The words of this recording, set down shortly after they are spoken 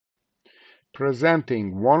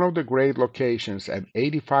presenting one of the great locations at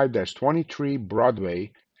 85-23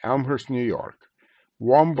 Broadway, Elmhurst, New York,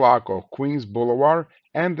 one block of Queens Boulevard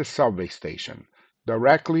and the subway station,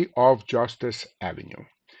 directly off Justice Avenue.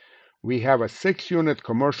 We have a 6-unit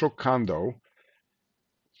commercial condo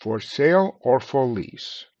for sale or for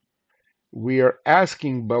lease. We are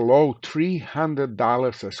asking below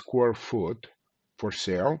 $300 a square foot for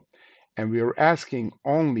sale, and we are asking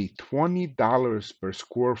only $20 per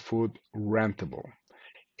square foot rentable.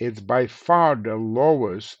 It's by far the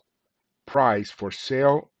lowest price for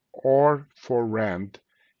sale or for rent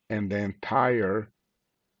in the entire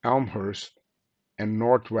Elmhurst and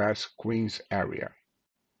Northwest Queens area.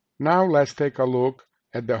 Now let's take a look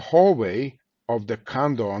at the hallway of the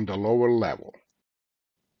condo on the lower level.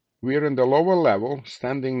 We are in the lower level,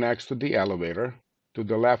 standing next to the elevator. To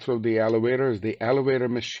the left of the elevator is the elevator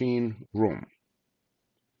machine room.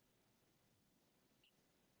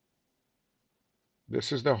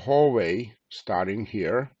 This is the hallway starting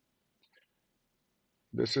here.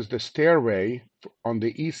 This is the stairway on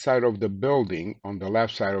the east side of the building, on the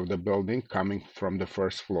left side of the building, coming from the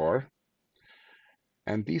first floor.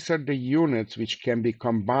 And these are the units which can be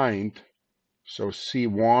combined. So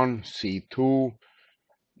C1, C2,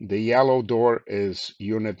 the yellow door is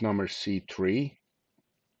unit number C3.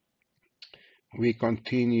 We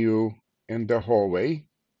continue in the hallway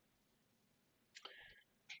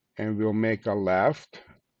and we'll make a left,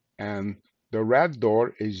 and the red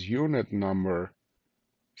door is unit number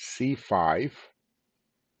C5,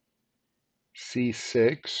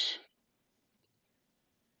 C6.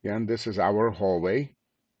 Again, this is our hallway.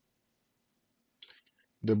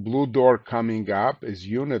 The blue door coming up is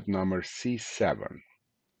unit number C7.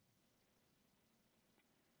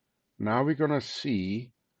 Now we're going to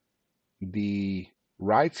see the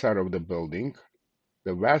right side of the building,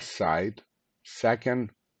 the west side,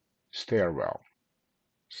 second stairwell,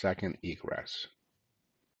 second egress.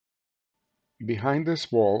 Behind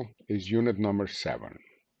this wall is unit number 7.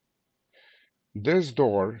 This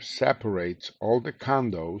door separates all the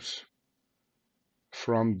condos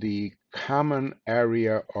from the common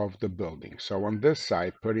area of the building. So on this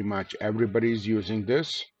side, pretty much everybody's using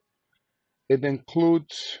this. It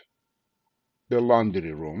includes the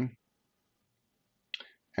laundry room,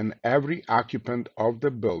 and every occupant of the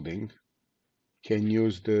building can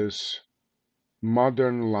use this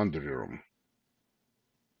modern laundry room.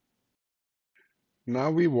 Now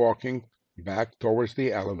we're walking back towards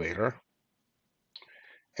the elevator,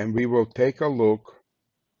 and we will take a look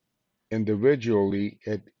individually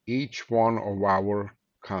at each one of our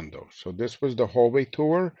condos. So this was the hallway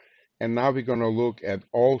tour, and now we're going to look at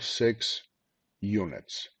all 6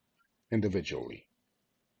 units individually.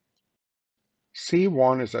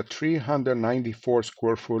 C1 is a 394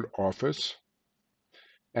 square foot office,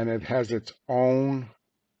 and it has its own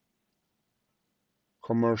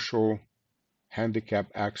commercial handicap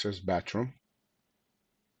access bathroom.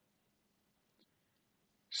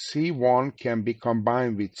 C1 can be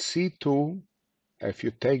combined with C2 if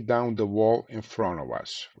you take down the wall in front of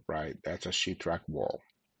us, right? That's a sheetrock wall.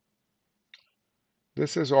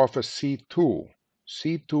 This is office C2.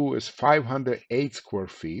 C2 is 508 square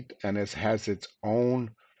feet, and it has its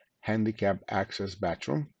own handicap access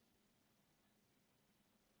bathroom.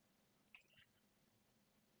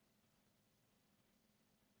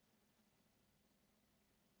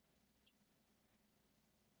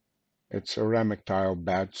 It's ceramic tile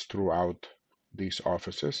beds throughout these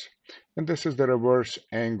offices. And this is the reverse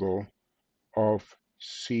angle of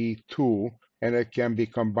C2, and it can be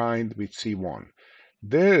combined with C1.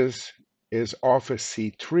 This is office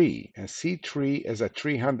C3, and C3 is a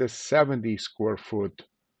 370 square foot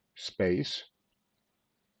space,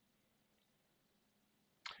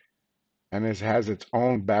 and it has its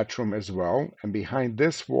own bathroom as well. And behind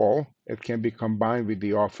this wall, it can be combined with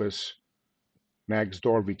the office next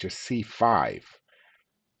door, which is C5.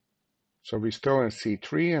 So we're still in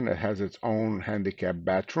C3, and it has its own handicap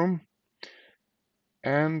bathroom.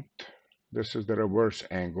 And this is the reverse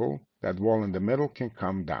angle. That wall in the middle can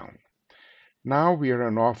come down. Now we are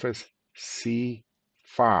in office C5.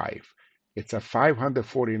 It's a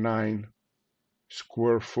 549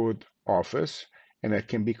 square foot office, and it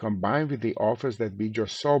can be combined with the office that we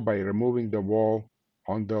just saw by removing the wall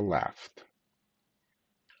on the left.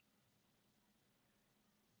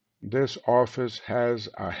 This office has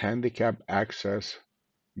a handicap access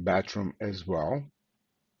bathroom as well.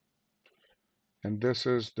 And this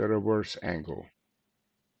is the reverse angle.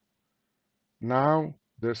 Now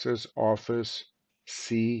this is office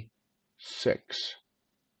C6.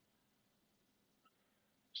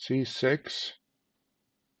 C6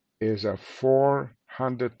 is a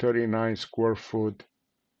 639 square foot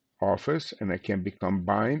office, and it can be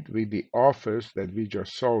combined with the office that we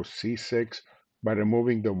just saw, C6, by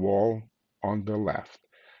removing the wall on the left.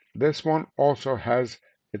 This one also has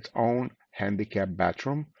its own handicap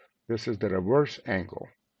bathroom. This is the reverse angle.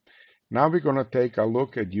 Now we're going to take a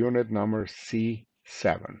look at unit number C7.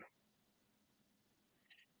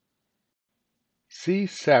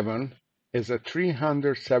 C7 is a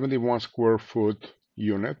 371 square foot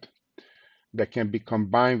unit that can be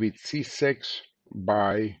combined with C6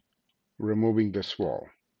 by removing this wall.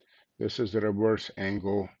 This is the reverse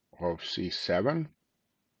angle of C7.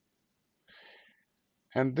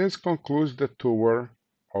 And this concludes the tour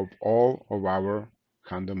of all of our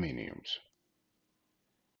condominiums.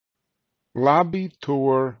 Lobby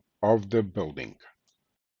tour of the building.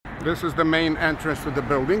 This is the main entrance to the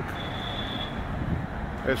building.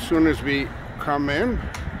 As soon as we come in,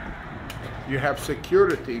 you have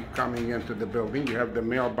security coming into the building. You have the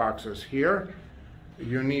mailboxes here.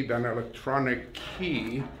 You need an electronic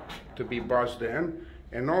key to be buzzed in.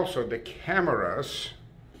 And also the cameras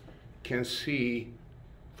can see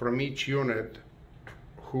from each unit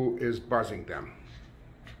who is buzzing them.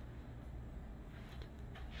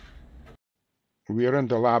 We are in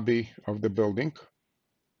the lobby of the building.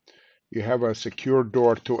 You have a secure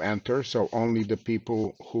door to enter, so only the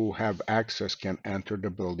people who have access can enter the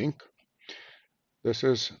building. This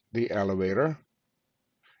is the elevator.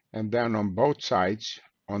 And then on both sides,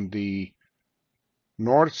 on the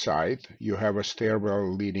north side, you have a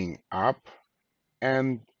stairwell leading up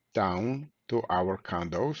and down to our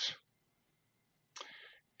condos.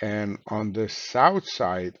 And on the south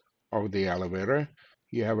side of the elevator,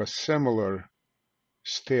 you have a similar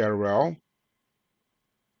stairwell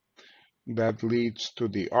that leads to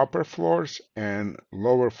the upper floors and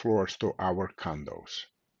lower floors to our condos.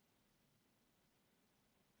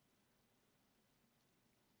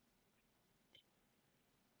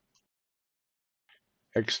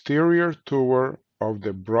 Exterior tour of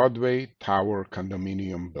the Broadway Tower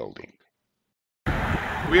condominium building.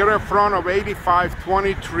 We are in front of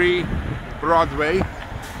 8523 Broadway.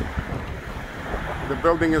 The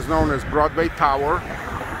building is known as Broadway Tower.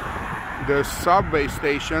 The subway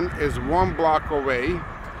station is 1 block away.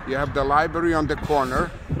 You have the library on the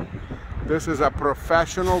corner. This is a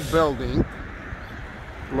professional building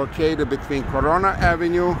located between Corona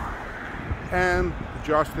Avenue and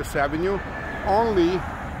Justice Avenue, only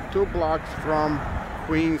 2 blocks from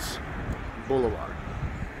Queens Blvd.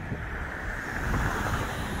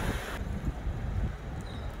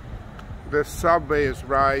 The subway is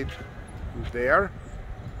right there.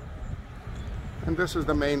 And this is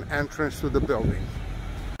the main entrance to the building.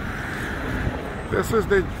 This is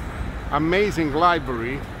the amazing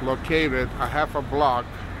library located a half a block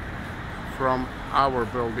from our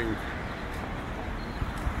building.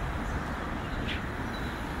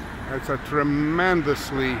 It's a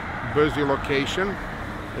tremendously busy location.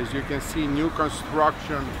 As you can see, new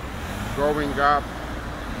construction going up,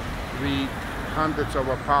 with hundreds of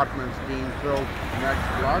apartments being built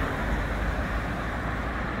next block.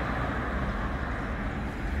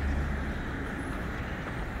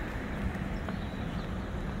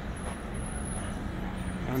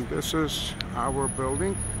 And this is our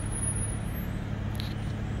building.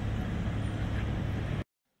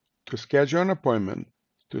 To schedule an appointment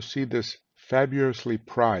to see this fabulously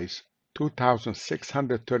priced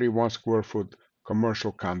 2,631 square foot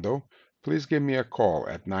commercial condo, please give me a call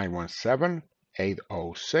at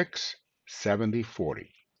 917-806-7040.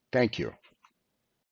 Thank you.